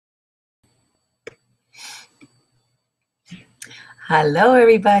Hello,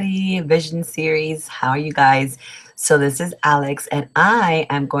 everybody. Vision series. How are you guys? So, this is Alex, and I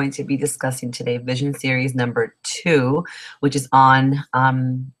am going to be discussing today Vision series number 2, which is on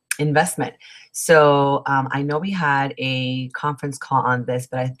investment. So, I know we had a conference call on this,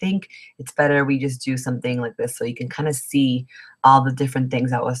 but I think it's better we just do something like this so you can kind of see all the different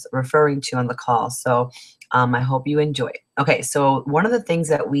things I was referring to on the call. So, I hope you enjoy it. Okay, so one of the things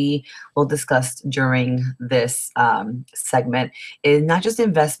that we will discuss during this segment is not just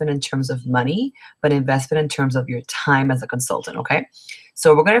investment in terms of money, but investment in terms of your time as a consultant, okay?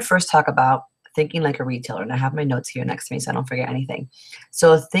 So we're going to first talk about thinking like a retailer, and I have my notes here next to me so I don't forget anything.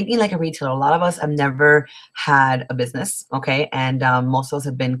 So thinking like a retailer, a lot of us have never had a business, okay? And most of us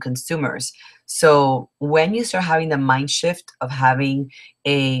have been consumers. So when you start having the mind shift of having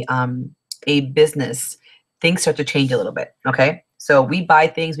a business, things start to change a little bit, okay? So we buy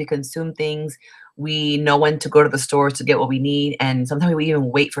things, we consume things, we know when to go to the stores to get what we need, and sometimes we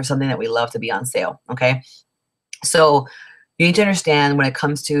even wait for something that we love to be on sale, okay? So you need to understand when it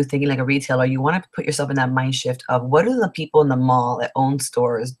comes to thinking like a retailer, you want to put yourself in that mind shift of what do the people in the mall that own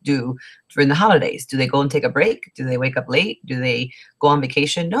stores do during the holidays? Do they go and take a break? Do they wake up late? Do they go on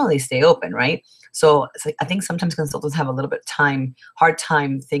vacation? No, they stay open, right? So it's like, I think sometimes consultants have a little bit hard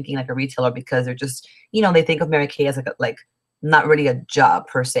time thinking like a retailer because they're just, they think of Mary Kay as like not really a job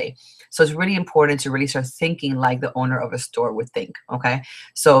per se. So it's really important to really start thinking like the owner of a store would think, okay?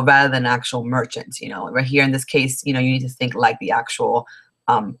 So rather than actual merchants, right here in this case, you need to think like the actual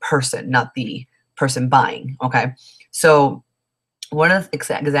person, not the person buying, okay? So one of the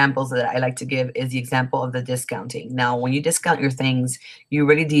examples that I like to give is the example of the discounting. Now, when you discount your things, you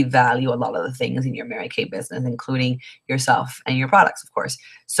really devalue a lot of the things in your Mary Kay business, including yourself and your products, of course.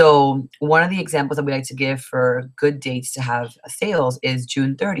 So one of the examples that we like to give for good dates to have sales is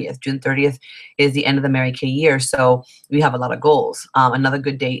June 30th. June 30th is the end of the Mary Kay year, so we have a lot of goals. Another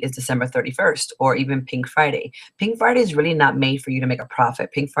good date is December 31st or even Pink Friday. Pink Friday is really not made for you to make a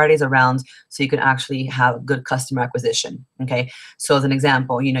profit. Pink Friday is around so you can actually have good customer acquisition, okay? So as an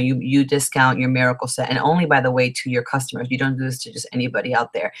example, you discount your miracle set, and only, by the way, to your customers. You don't do this to just anybody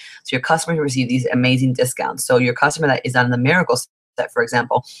out there. So your customers receive these amazing discounts. So your customer that is on the miracle set, for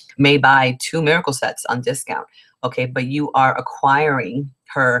example, may buy 2 miracle sets on discount, okay? But you are acquiring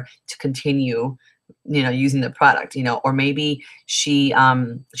her to continue using the product, or maybe she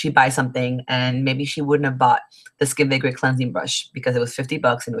buys something and maybe she wouldn't have bought the Skin Vigor cleansing brush because it was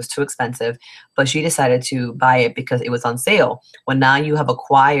 $50 and it was too expensive, but she decided to buy it because it was on sale. Well, now you have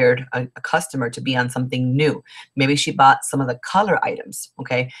acquired a customer to be on something new. Maybe she bought some of the color items,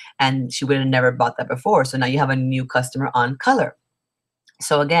 okay, and she would have never bought that before. So now you have a new customer on color.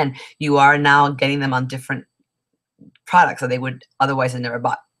 So again, you are now getting them on different products that they would otherwise have never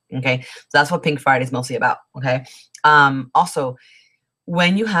bought. Okay, so that's what Pink Friday is mostly about. Okay, also,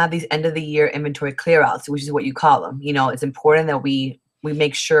 when you have these end of the year inventory clearouts, which is what you call them, it's important that we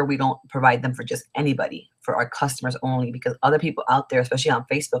make sure we don't provide them for just anybody, for our customers only, because other people out there, especially on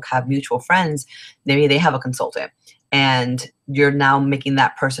Facebook, have mutual friends. Maybe they have a consultant, and you're now making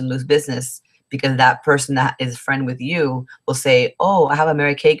that person lose business because that person that is a friend with you will say, oh, I have a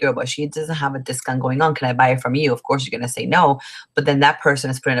Mary Kay girl, but she doesn't have a discount going on. Can I buy it from you? Of course, you're going to say no. But then that person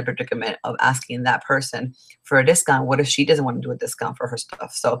is put in a predicament of asking that person for a discount. What if she doesn't want to do a discount for her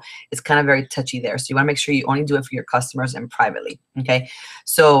stuff? So it's kind of very touchy there. So you want to make sure you only do it for your customers and privately. Okay.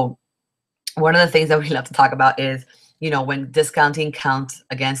 So one of the things that we love to talk about is, when discounting counts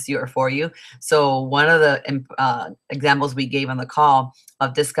against you or for you. So one of the examples we gave on the call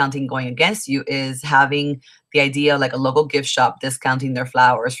of discounting going against you is having the idea like a local gift shop discounting their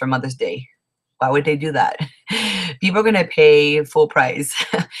flowers for Mother's Day. Why would they do that? People are going to pay full price.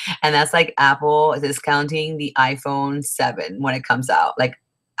 And that's like Apple discounting the iPhone 7 when it comes out. Like,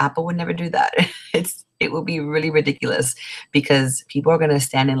 Apple would never do that. It would be really ridiculous because people are going to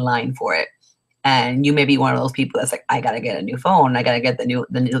stand in line for it. And you may be one of those people that's like, I gotta get a new phone. I gotta get the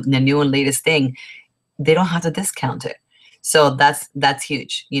new and latest thing. They don't have to discount it. So that's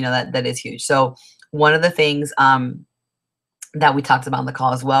huge. That is huge. So one of the things that we talked about on the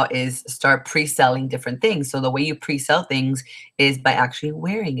call as well is start pre-selling different things. So the way you pre-sell things is by actually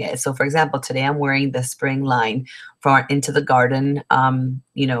wearing it. So for example, today I'm wearing the spring line from our Into the Garden,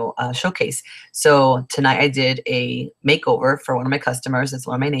 showcase. So tonight I did a makeover for one of my customers. It's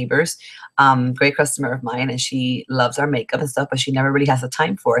one of my neighbors, great customer of mine, and she loves our makeup and stuff, but she never really has the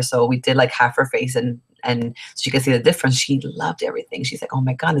time for it. So we did like half her face and so you can see the difference. She loved everything. She's like, oh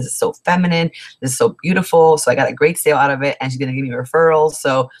my God, this is so feminine. This is so beautiful. So I got a great sale out of it, and she's going to give me referrals.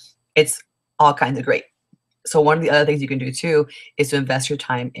 So it's all kinds of great. So one of the other things you can do too is to invest your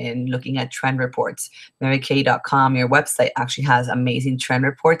time in looking at trend reports. MaryKay.com, your website, actually has amazing trend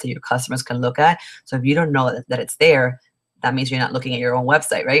reports that your customers can look at. So if you don't know that it's there, that means you're not looking at your own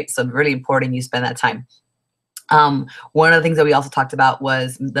website, right? So really important you spend that time. One of the things that we also talked about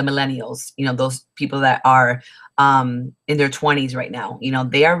was the millennials, those people that are in their 20s right now.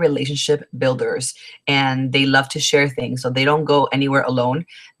 They are relationship builders and they love to share things. So they don't go anywhere alone.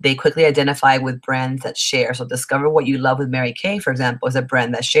 They quickly identify with brands that share. So Discover What You Love with Mary Kay, for example, is a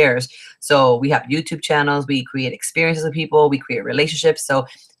brand that shares. So we have YouTube channels, we create experiences with people, we create relationships. So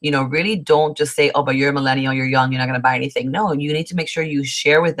really don't just say, oh, but you're a millennial, you're young, you're not going to buy anything. No, you need to make sure you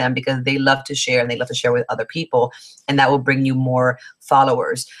share with them because they love to share and they love to share with other people. And that will bring you more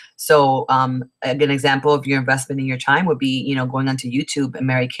followers. So an example of your investment in your time would be, going onto YouTube and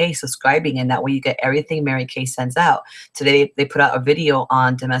Mary Kay, subscribing, and that way you get everything Mary Kay sends out. Today, they put out a video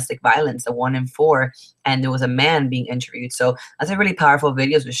on domestic violence, a 1 in 4, and there was a man being interviewed. So that's a really powerful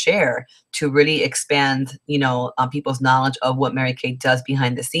video to share to really expand, people's knowledge of what Mary Kay does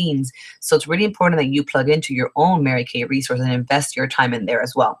behind the scenes. So it's really important that you plug into your own Mary Kay resource and invest your time in there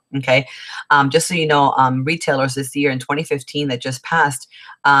as well. Okay. Just so you know, retailers this year in 2015 that just passed,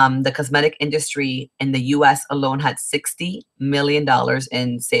 the cosmetic industry in the US alone had $60 million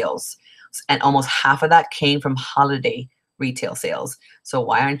in sales. And almost half of that came from holiday retail sales. So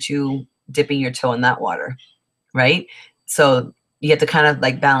why aren't you dipping your toe in that water, right? So you have to kind of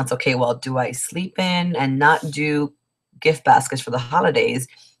like balance, okay, well, do I sleep in and not do gift baskets for the holidays?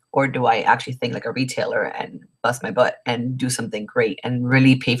 Or do I actually think like a retailer and bust my butt and do something great and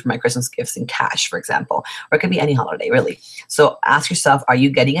really pay for my Christmas gifts in cash, for example? Or it could be any holiday, really. So ask yourself, are you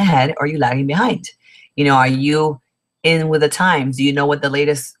getting ahead or are you lagging behind? Are you in with the times? Do you know what the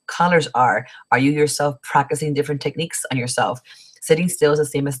latest colors are? Are you yourself practicing different techniques on yourself? Sitting still is the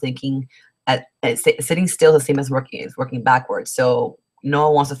same as thinking. Sitting still is the same as working backwards. So no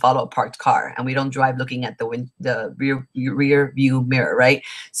one wants to follow a parked car, and we don't drive looking at the rear view mirror, right?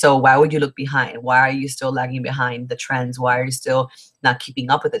 So why would you look behind? Why are you still lagging behind the trends? Why are you still not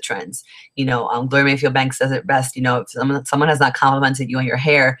keeping up with the trends? Gloria Mayfield Banks says it best. If someone has not complimented you on your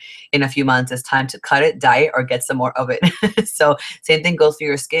hair in a few months, it's time to cut it, dye it, or get some more of it. So same thing goes for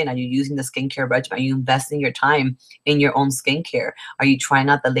your skin. Are you using the skincare regimen? Are you investing your time in your own skincare? Are you trying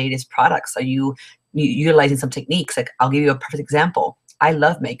out the latest products? Are you utilizing some techniques? Like, I'll give you a perfect example. I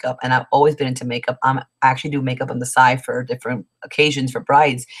love makeup and I've always been into makeup. I actually do makeup on the side for different occasions for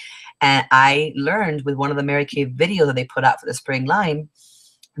brides. And I learned with one of the Mary Kay videos that they put out for the spring line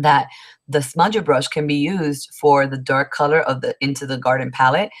that the smudger brush can be used for the dark color of the Into the Garden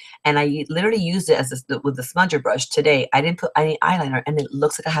palette. And I literally used it with the smudger brush today. I didn't put any eyeliner and it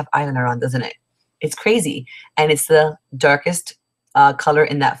looks like I have eyeliner on, doesn't it? It's crazy. And it's the darkest color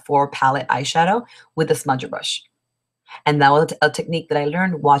in that 4 palette eyeshadow with the smudger brush. And that was a technique that I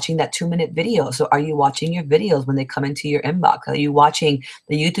learned watching that 2-minute video. So are you watching your videos when they come into your inbox? Are you watching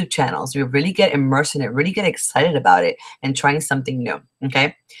the YouTube channels? You really get immersed in it, really get excited about it and trying something new,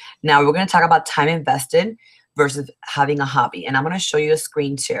 okay? Now we're gonna talk about time invested versus having a hobby. And I'm gonna show you a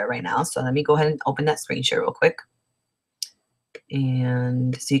screen share right now. So let me go ahead and open that screen share real quick.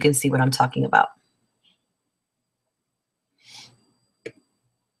 And so you can see what I'm talking about.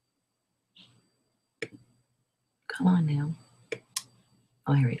 Come on now.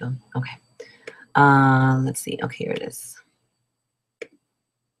 Oh, here we go. Okay. Let's see. Okay, here it is.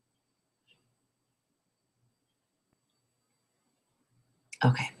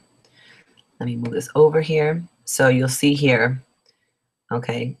 Okay. Let me move this over here. So you'll see here,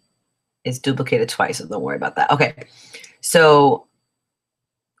 okay, it's duplicated twice, so don't worry about that. Okay. So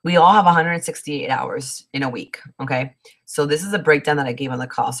we all have 168 hours in a week, okay? So this is a breakdown that I gave on the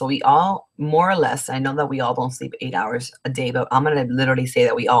call. So we all, more or less, I know that we all don't sleep 8 hours a day, but I'm gonna literally say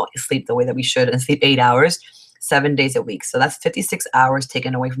that we all sleep the way that we should and sleep 8 hours, 7 days a week. So that's 56 hours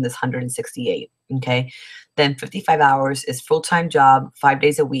taken away from this 168, okay? Then 55 hours is full-time job, 5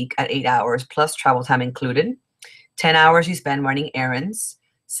 days a week at 8 hours, plus travel time included. 10 hours you spend running errands,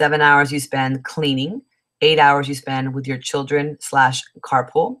 7 hours you spend cleaning, 8 hours you spend with your children /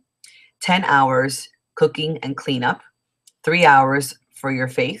 carpool, 10 hours cooking and cleanup, 3 hours for your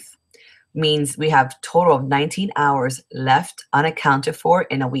faith, means we have total of 19 hours left unaccounted for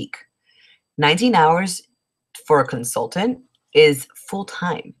in a week. 19 hours for a consultant is full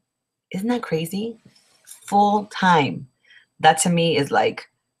time. Isn't that crazy? Full time. That to me is like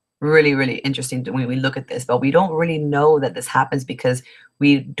really, really interesting when we look at this, but we don't really know that this happens because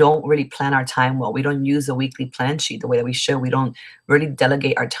we don't really plan our time well. We don't use a weekly plan sheet the way that we should. We don't really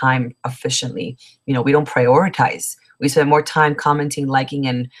delegate our time efficiently. You know, we don't prioritize. We spend more time commenting, liking,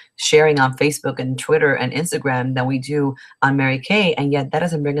 and sharing on Facebook and Twitter and Instagram than we do on Mary Kay, and yet that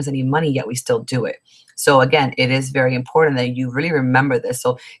doesn't bring us any money, yet we still do it. So again, it is very important that you really remember this.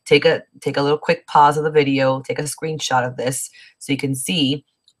 So take a little quick pause of the video, take a screenshot of this so you can see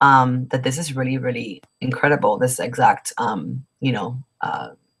that this is really, really incredible. This exact,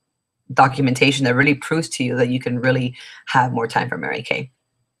 documentation that really proves to you that you can really have more time for Mary Kay.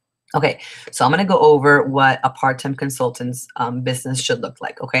 Okay, so I'm going to go over what a part-time consultant's business should look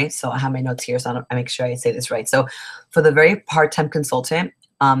like. Okay, so I have my notes here, so I make sure I say this right. So for the very part-time consultant,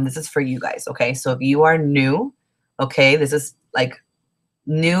 this is for you guys. Okay, so if you are new, okay, this is like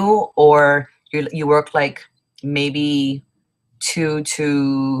new, or you work like maybe 2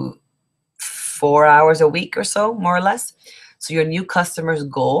 to 4 hours a week or so, more or less. So your new customers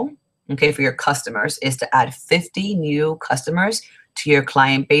goal, okay, for your customers is to add 50 new customers to your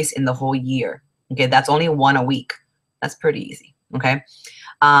client base in the whole year. Okay, that's only 1 a week. That's pretty easy. Okay,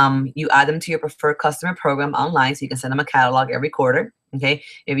 you add them to your preferred customer program online, so you can send them a catalog every quarter. Okay,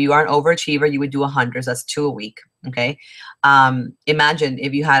 if you are an overachiever, you would do 100. So that's 2 a week. Okay, imagine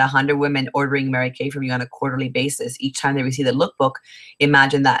if you had 100 women ordering Mary Kay from you on a quarterly basis each time they receive the lookbook.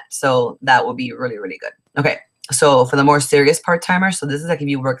 Imagine that. So that would be really, really good. Okay, so for the more serious part-timers, so this is like if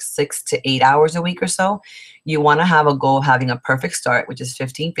you work 6 to 8 hours a week or so, you want to have a goal of having a perfect start, which is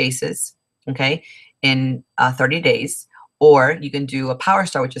 15 faces, okay, in 30 days. Or you can do a power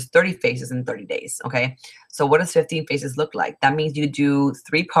start, which is 30 faces in 30 days, okay? So what does 15 faces look like? That means you do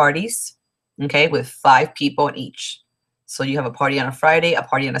 3 parties, okay, with 5 people in each. So you have a party on a Friday, a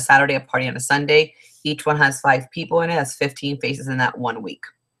party on a Saturday, a party on a Sunday. Each one has 5 people in it. That's 15 faces in that 1 week.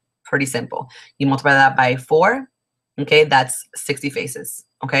 Pretty simple. You multiply that by 4, okay, that's 60 faces,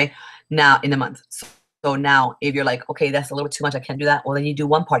 okay? Now in a month. So now if you're like, okay, that's a little too much, I can't do that. Well, then you do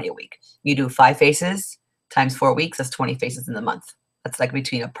 1 party a week. You do 5 faces times 4 weeks, that's 20 faces in the month. That's like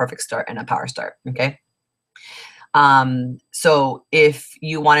between a perfect start and a power start, okay? So if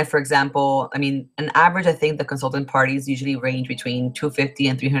you wanted, for example, I mean, an average, I think the consultant parties usually range between $250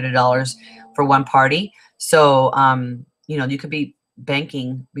 and $300 for 1 party. So, you could be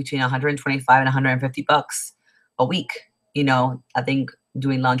banking between 125 and 150 bucks a week. I think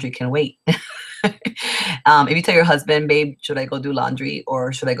doing laundry can wait. If you tell your husband, babe, should I go do laundry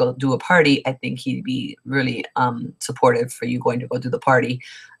or should I go do a party? I think he'd be really supportive for you going to go do the party.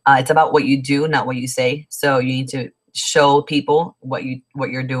 It's about what you do, not what you say. So you need to show people what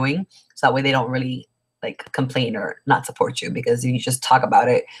you're doing, so that way they don't really like complain or not support you, because if you just talk about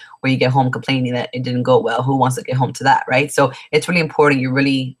it or you get home complaining that it didn't go well, who wants to get home to that, right? So it's really important you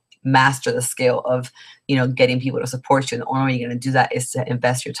really master the skill of getting people to support you, and the only way you're going to do that is to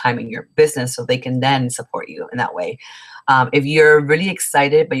invest your time in your business so they can then support you in that way. If you're really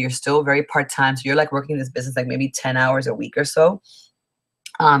excited but you're still very part-time, so you're like working this business like maybe 10 hours a week or so,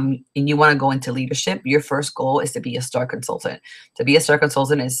 and you want to go into leadership, your first goal is to be a star consultant. To be a star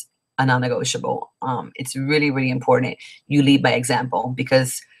consultant is a non-negotiable. It's really, really important you lead by example,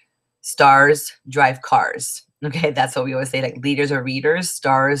 because stars drive cars. Okay, that's what we always say, like leaders are readers,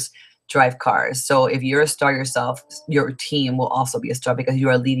 stars drive cars. So if you're a star yourself, your team will also be a star because you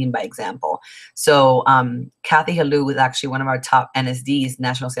are leading by example. So Kathy Halou was actually one of our top NSDs,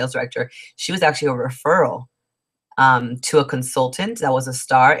 National Sales Director. She was actually a referral to a consultant that was a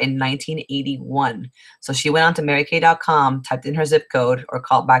star in 1981. So she went on to marykay.com, typed in her zip code, or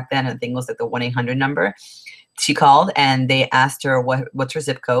called back then, I think it was like the 1-800 number. She called and they asked her what's her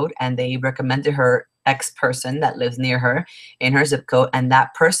zip code, and they recommended her X person that lives near her in her zip code, and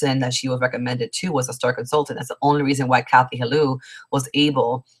that person that she was recommended to was a star consultant. That's the only reason why Kathy Halou was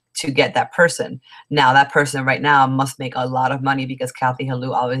able to get that person. Now that person right now must make a lot of money, because Kathy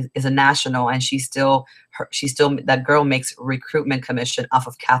Halou always is a national, and she's still that girl makes recruitment commission off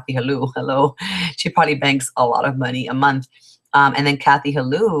of Kathy Halou. Hello, she probably banks a lot of money a month. And then Kathy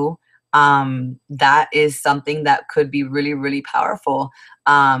Halou, that is something that could be really, really powerful,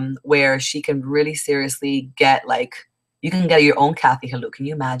 where she can really seriously get, like, you can get your own Kathy Halou. Can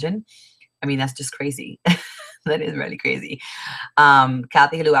you imagine? I mean, that's just crazy. That is really crazy.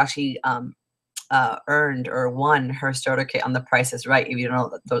 Kathy Halou actually earned or won her starter kit on The Price is Right. If you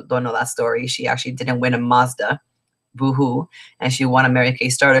don't know that story, she actually didn't win a Mazda, boo-hoo, and she won a Mary Kay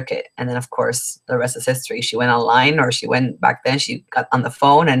starter kit. And then, of course, the rest is history. She went online, or she went back then, she got on the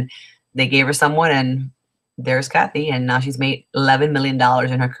phone and they gave her someone, and there's Kathy. And now she's made $11 million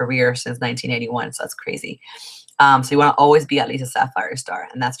in her career since 1981. So that's crazy. So you want to always be at least a Sapphire Star,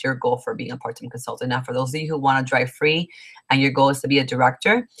 and that's your goal for being a part-time consultant. Now, for those of you who want to drive free and your goal is to be a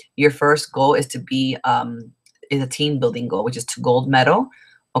director, your first goal is to be is a team building goal, which is to gold medal.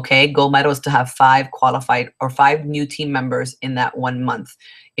 Okay, gold medal is to have 5 qualified or 5 new team members in that 1 month.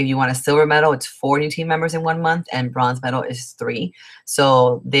 If you want a silver medal, it's 4 new team members in 1 month, and bronze medal is 3.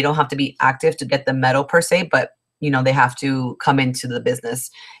 So they don't have to be active to get the medal per se, but they have to come into the business,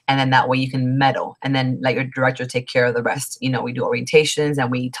 and then that way you can medal, and then let your director take care of the rest. We do orientations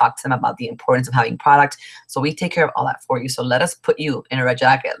and we talk to them about the importance of having product. So we take care of all that for you. So let us put you in a red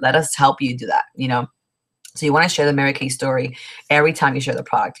jacket. Let us help you do that. So you want to share the Mary Kay story every time you share the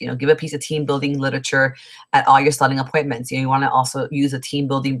product. Give a piece of team building literature at all your selling appointments. You want to also use a team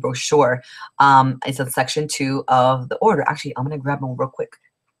building brochure. It's in section 2 of the order. Actually, I'm going to grab one real quick.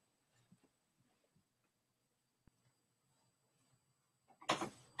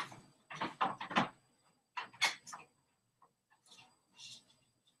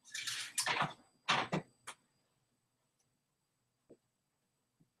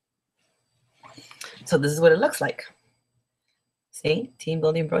 So this is what it looks like. See, team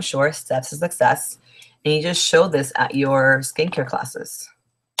building brochure, steps to success. And you just show this at your skincare classes.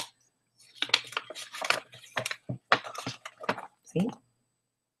 See?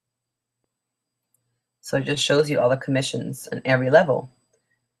 So it just shows you all the commissions on every level.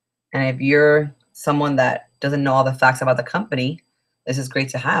 And if you're someone that doesn't know all the facts about the company, this is great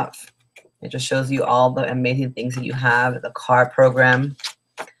to have. It just shows you all the amazing things that you have, the card program,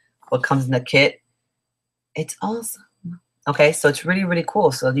 what comes in the kit. It's awesome. Okay, so it's really, really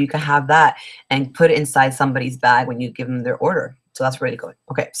cool. So you can have that and put it inside somebody's bag when you give them their order. So that's really good.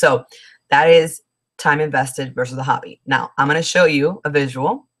 Okay, so that is time invested versus a hobby. Now, I'm going to show you a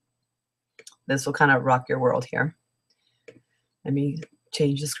visual. This will kind of rock your world here. Let me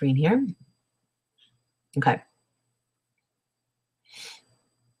change the screen here. Okay.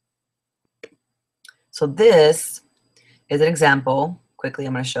 So this is an example. Quickly,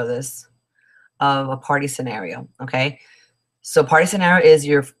 I'm going to show this of a party scenario. Okay. So party scenario is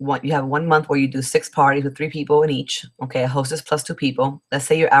you have 1 month where you do 6 parties with 3 people in each. Okay. A hostess plus 2 people. Let's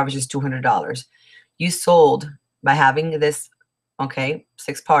say your average is $200. You sold by having this, okay,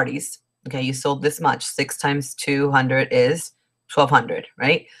 6 parties. Okay. You sold this much. 6 times 200 is 1,200,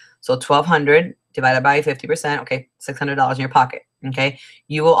 right? So 1,200 divided by 50%, okay, $600 in your pocket, okay?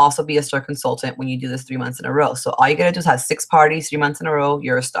 You will also be a star consultant when you do this 3 months in a row. So all you gotta do is have 6 parties, 3 months in a row,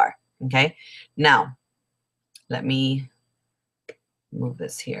 you're a star, okay? Now, let me move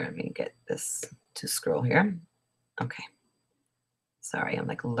this here. Let me get this to scroll here. Okay. Sorry, I'm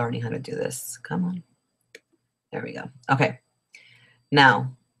like learning how to do this. Come on. There we go. Okay.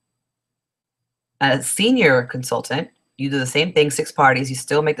 Now, as a senior consultant, you do the same thing, 6 parties, you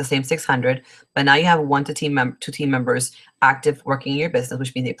still make the same 600, but now you have 1 to 2 team members active working in your business,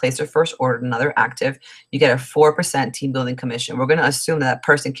 which means they place their first order, another active. You get a 4% team building commission. We're going to assume that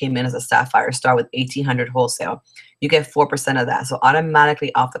person came in as a Sapphire Star with 1,800 wholesale. You get 4% of that. So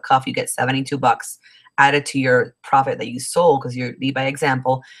automatically off the cuff, you get $72 added to your profit that you sold because you're lead by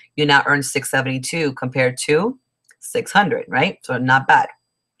example. You now earn $672 compared to 600, right? So not bad.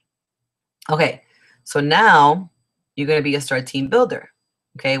 Okay, so now you're going to be a star team builder,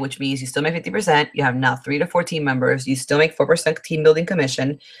 okay, which means you still make 50%. You have now 3 to 4 team members. You still make 4% team building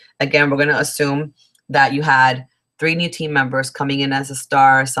commission. Again, we're going to assume that you had 3 new team members coming in as a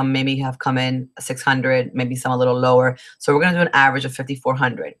star. Some maybe have come in 600, maybe some a little lower. So we're going to do an average of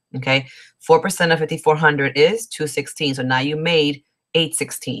 5,400, okay? 4% of 5,400 is 216. So now you made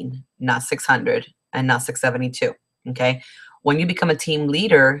 816, not 600, and not 672, okay? When you become a team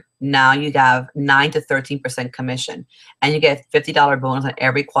leader, now you have 9 to 13% commission, and you get $50 bonus on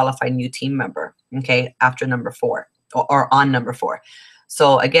every qualified new team member, okay, after number 4 or on number 4.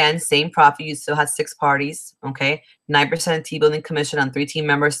 So again, same profit. You still had 6 parties, okay, 9% team building commission on 3 team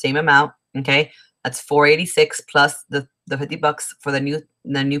members, same amount, okay. That's $486 plus the $50 for the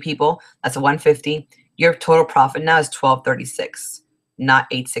new people. That's $150. Your total profit now is $1,236, not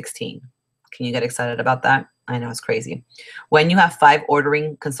 $816. Can you get excited about that? I know it's crazy. When you have 5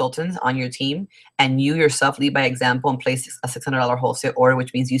 ordering consultants on your team and you yourself lead by example and place a $600 wholesale order,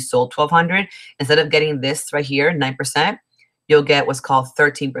 which means you sold 1,200, instead of getting this right here, 9%, you'll get what's called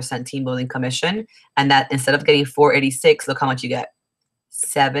 13% team building commission. And that instead of getting 486, look how much you get.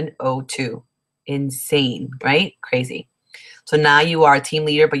 702. Insane, right? Crazy. So now you are a team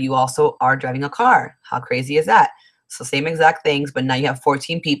leader, but you also are driving a car. How crazy is that? So same exact things, but now you have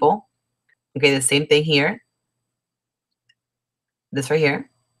 14 people. Okay, the same thing here. This right here.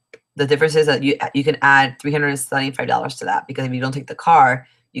 The difference is that you can add $375 to that, because if you don't take the car,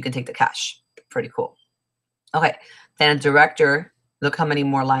 you can take the cash. Pretty cool. Okay, then a director, look how many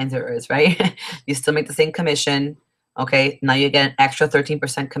more lines there is, right? You still make the same commission. Okay, now you get an extra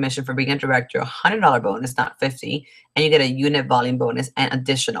 13% commission for being a director, a $100 bonus, not 50, and you get a unit volume bonus and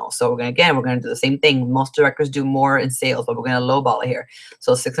additional. So we're gonna do the same thing. Most directors do more in sales, but we're gonna lowball it here.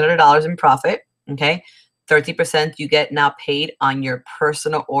 So $600 in profit. Okay, 30% you get now paid on your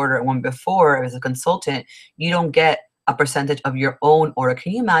personal order. When before as a consultant, you don't get a percentage of your own order.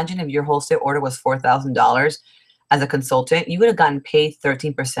 Can you imagine if your wholesale order was $4,000 as a consultant? You would have gotten paid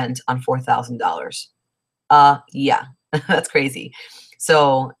 13% on $4,000. Yeah, that's crazy.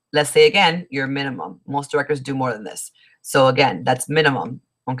 So let's say again, your minimum. Most directors do more than this. So again, that's minimum,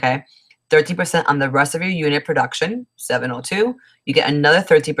 okay? 30% on the rest of your unit production, 702. You get another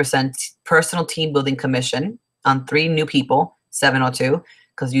 30% personal team building commission on 3 new people, 702,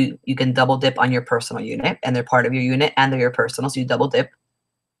 because you can double dip on your personal unit, and they're part of your unit and they're your personal, so you double dip.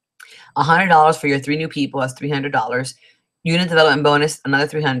 $100 for your 3 new people, that's $300. Unit development bonus, another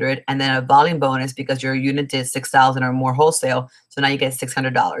 300, and then a volume bonus because your unit did 6,000 or more wholesale, so now you get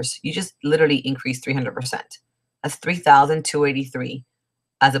 $600. You just literally increased 300%. That's 3,283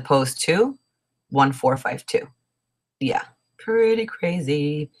 as opposed to 1,452. Yeah, pretty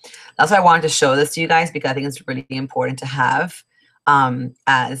crazy. That's why I wanted to show this to you guys, because I think it's really important to have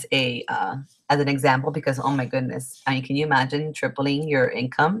as an example, because oh my goodness, I mean, can you imagine tripling your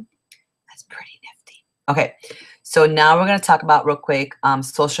income? That's pretty nifty. Okay, so now we're going to talk about real quick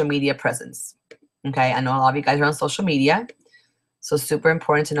social media presence. Okay, I know a lot of you guys are on social media, so super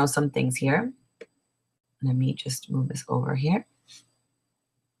important to know some things here. Let me just move this over here.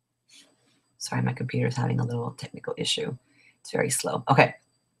 Sorry, my computer is having a little technical issue. It's very slow. Okay.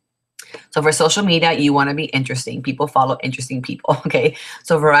 So for social media, you want to be interesting. People follow interesting people, okay?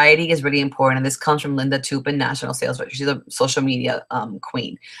 So variety is really important, and this comes from Linda Tupin, National Sales Director. She's a social media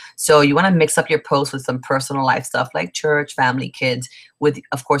queen. So you want to mix up your posts with some personal life stuff like church, family, kids, with,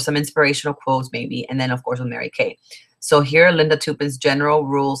 of course, some inspirational quotes maybe, and then, of course, with Mary Kay. So here are Linda Tupin's general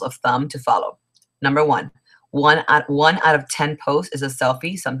rules of thumb to follow. Number 1, one out of 10 posts is a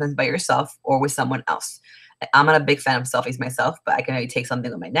selfie, sometimes by yourself or with someone else. I'm not a big fan of selfies myself, but I can maybe take something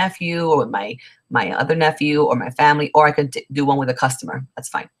with my nephew or with my other nephew or my family, or I could do one with a customer. That's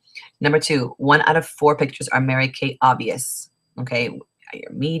fine. Number 2, 1 out of 4 pictures are Mary Kay obvious. Okay, at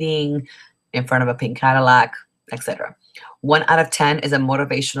your meeting, in front of a pink Cadillac, etc. 1 out of 10 is a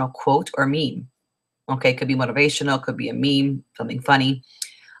motivational quote or meme. Okay, could be motivational, could be a meme, something funny.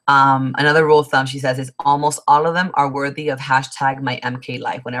 Another rule of thumb, she says, is almost all of them are worthy of hashtag my MK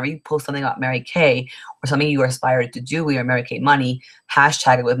life. Whenever you post something about Mary Kay or something you aspire to do with your Mary Kay money,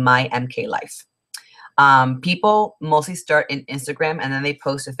 hashtag it with my MK life. People mostly start in Instagram and then they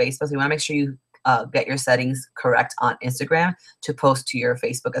post to Facebook. So you want to make sure you get your settings correct on Instagram to post to your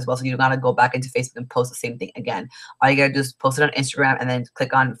Facebook as well. So you don't got to go back into Facebook and post the same thing again. All you got to do is post it on Instagram and then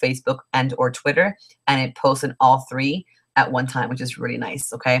click on Facebook and or Twitter, and it posts in all 3 at one time, which is really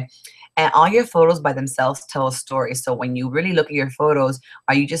nice, okay? And all your photos by themselves tell a story. So when you really look at your photos,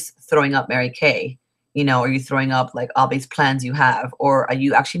 are you just throwing up Mary Kay? You know, are you throwing up like all these plans you have? Or are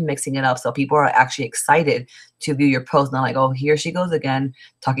you actually mixing it up so people are actually excited to view your post? Not like, oh, here she goes again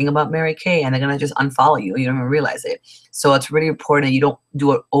talking about Mary Kay, and they're going to just unfollow you. You don't even realize it. So it's really important that you don't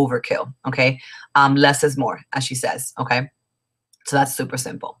do it overkill, okay? Less is more, as she says, okay? So that's super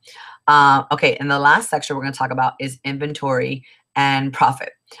simple. Okay, and the last section we're going to talk about is inventory and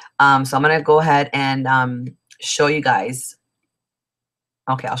profit. So I'm going to go ahead and show you guys.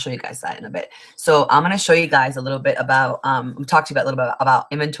 Okay, I'll show you guys that in a bit. So I'm going to show you guys a little bit about, talk to you about a little bit about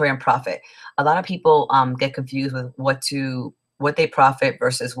inventory and profit. A lot of people get confused with what they profit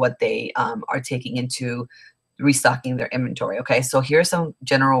versus what they are taking into restocking their inventory. Okay, so here are some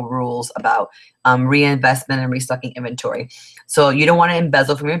general rules about reinvestment and restocking inventory. So you don't want to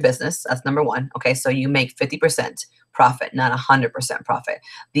embezzle from your business. That's number 1. Okay, so you make 50% profit, not 100% profit.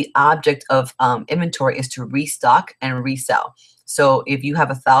 The object of inventory is to restock and resell. So if you have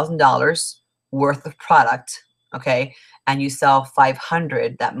 $1,000 worth of product, okay, and you sell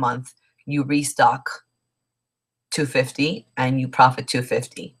 500 that month, you restock 250 and you profit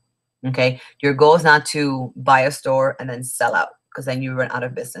 250. Okay, your goal is not to buy a store and then sell out, because then you run out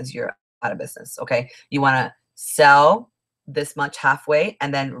of business. You're out of business. Okay, you want to sell this much halfway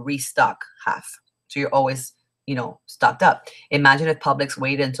and then restock half, so you're always, you know, stocked up. Imagine if Publix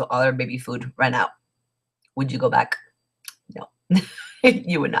waited until all their baby food ran out. Would you go back? No,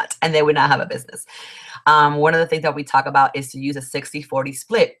 you would not, and they would not have a business. One of the things that we talk about is to use a 60-40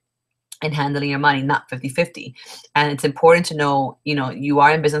 split in handling your money, not 50-50. And it's important to know, you know, you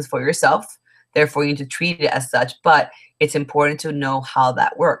are in business for yourself, therefore you need to treat it as such, but it's important to know how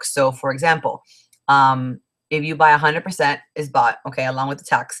that works. So for example, if you buy 100% is bought, okay, along with the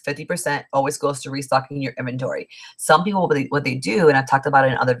tax. 50% always goes to restocking your inventory. Some people, what they do, and I've talked about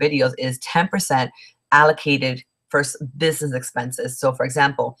it in other videos, is 10% allocated for business expenses. So for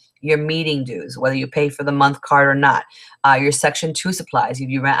example, your meeting dues, whether you pay for the month card or not, your section 2 supplies, if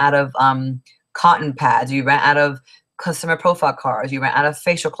you ran out of cotton pads, you ran out of customer profile cards, you ran out of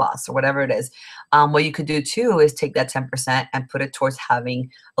facial cloths or whatever it is. What you could do too is take that 10% and put it towards having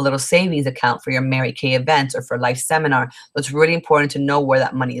a little savings account for your Mary Kay events or for life seminar. So it's really important to know where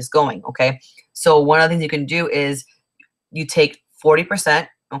that money is going, okay? So one of the things you can do is you take 40%,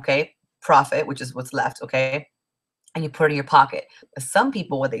 okay, profit, which is what's left, okay, and you put it in your pocket. But some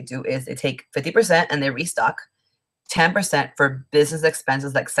people, what they do is they take 50% and they restock, 10% for business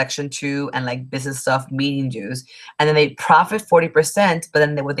expenses like section 2 and like business stuff, meeting dues, and then they profit 40%. But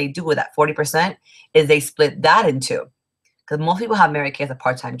then what they do with that 40% is they split that in two, because most people have Mary Kay as a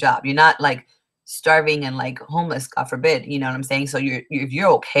part-time job. You're not like starving and like homeless, God forbid, you know what I'm saying? So if you're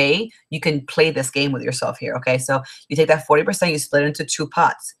okay, you can play this game with yourself here, okay? So you take that 40%, you split it into two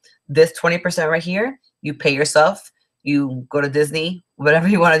pots. This 20% right here, you pay yourself, you go to Disney, whatever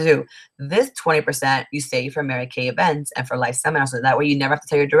you want to do. This 20% you save for Mary Kay events and for life seminars. So that way you never have to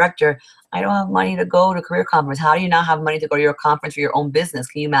tell your director, I don't have money to go to career conference. How do you not have money to go to your conference for your own business?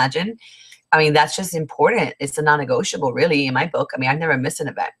 Can you imagine? I mean, that's just important. It's a non-negotiable, really, in my book. I mean, I've never missed an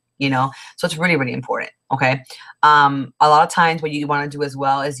event, you know, so it's really, really important. Okay. A lot of times what you want to do as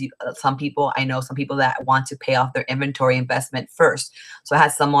well is I know some people that want to pay off their inventory investment first. So I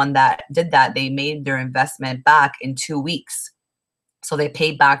had someone that did that. They made their investment back in 2 weeks. So they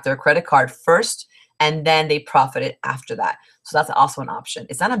paid back their credit card first, and then they profited after that. So that's also an option.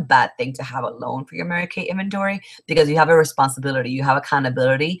 It's not a bad thing to have a loan for your Mary Kay inventory, because you have a responsibility, you have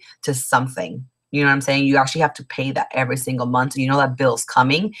accountability to something. You know what I'm saying? You actually have to pay that every single month. So you know that bill's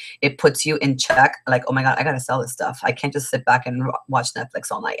coming. It puts you in check. Like, oh my God, I got to sell this stuff. I can't just sit back and watch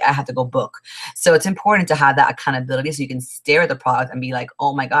Netflix all night. I have to go book. So it's important to have that accountability so you can stare at the product and be like,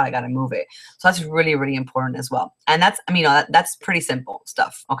 oh my God, I got to move it. So that's really, really important as well. And that's, I mean, that's pretty simple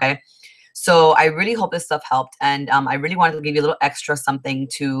stuff. Okay. So I really hope this stuff helped, and I really wanted to give you a little extra something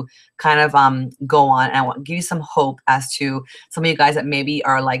to kind of go on, and I want to give you some hope as to some of you guys that maybe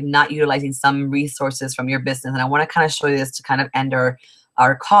are like not utilizing some resources from your business. And I want to kind of show you this to kind of end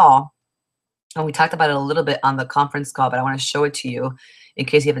our call. And we talked about it a little bit on the conference call, but I want to show it to you in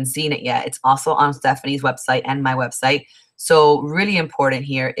case you haven't seen it yet. It's also on Stephanie's website and my website. So really important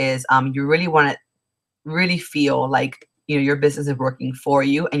here is you really want to really feel like, you know, your business is working for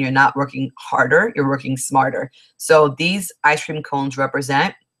you and you're not working harder, you're working smarter. So these ice cream cones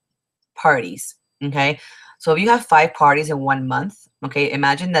represent parties, okay? So if you have 5 parties in 1 month, okay,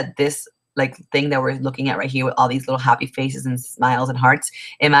 imagine that this like thing that we're looking at right here with all these little happy faces and smiles and hearts,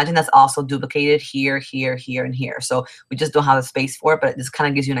 imagine that's also duplicated here, here, here, and here. So we just don't have the space for it, but this kind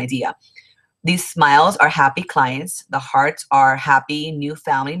of gives you an idea. These smiles are happy clients. The hearts are happy new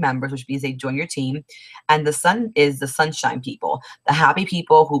family members, which means they join your team. And the sun is the sunshine people, the happy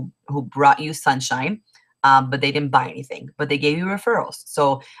people who brought you sunshine, but they didn't buy anything, but they gave you referrals.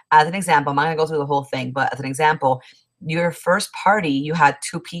 So as an example, I'm not gonna go through the whole thing, but as an example, your first party, you had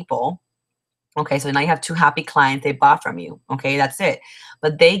 2 people. Okay, so now you have 2 happy clients, they bought from you. Okay, that's it.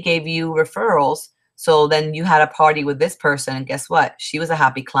 But they gave you referrals. So then you had a party with this person, and guess what? She was a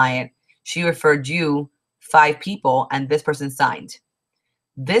happy client. She referred you 5 people, and this person signed.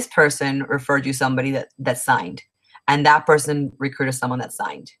 This person referred you somebody that signed, and that person recruited someone that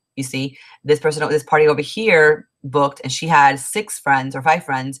signed. You see, this party over here booked, and she had 6 friends or 5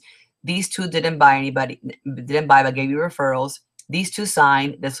 friends. These 2 didn't buy, but gave you referrals. These 2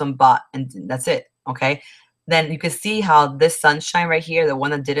 signed, this one bought, and that's it. Okay. Then you can see how this sunshine right here, the one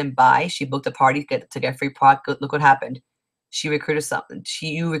that didn't buy, she booked a party to get free product. Look what happened. You recruited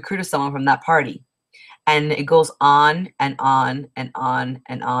someone from that party, and it goes on and on and on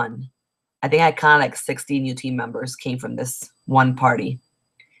and on. I think I counted like 60 new team members came from this one party.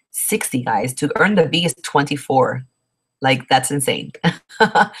 60 guys. To earn the B is 24. Like, that's insane.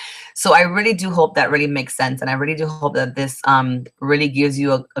 So I really do hope that really makes sense, and I really do hope that this really gives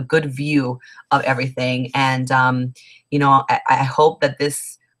you a good view of everything. And you know, I hope that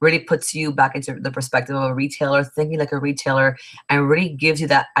this really puts you back into the perspective of a retailer, thinking like a retailer, and really gives you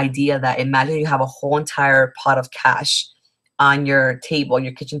that idea that, imagine you have a whole entire pot of cash on your table, on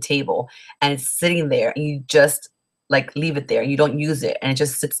your kitchen table, and it's sitting there, and you just like leave it there and you don't use it, and it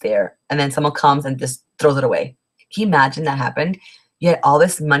just sits there, and then someone comes and just throws it away. Can you imagine that happened? You had all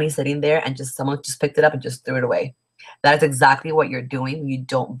this money sitting there, and just someone just picked it up and just threw it away. That is exactly what you're doing when you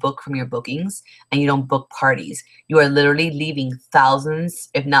don't book from your bookings and you don't book parties. You are literally leaving thousands,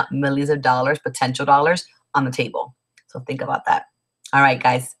 if not millions of dollars, potential dollars, on the table. So think about that. All right,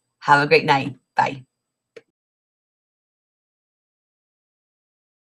 guys. Have a great night. Bye.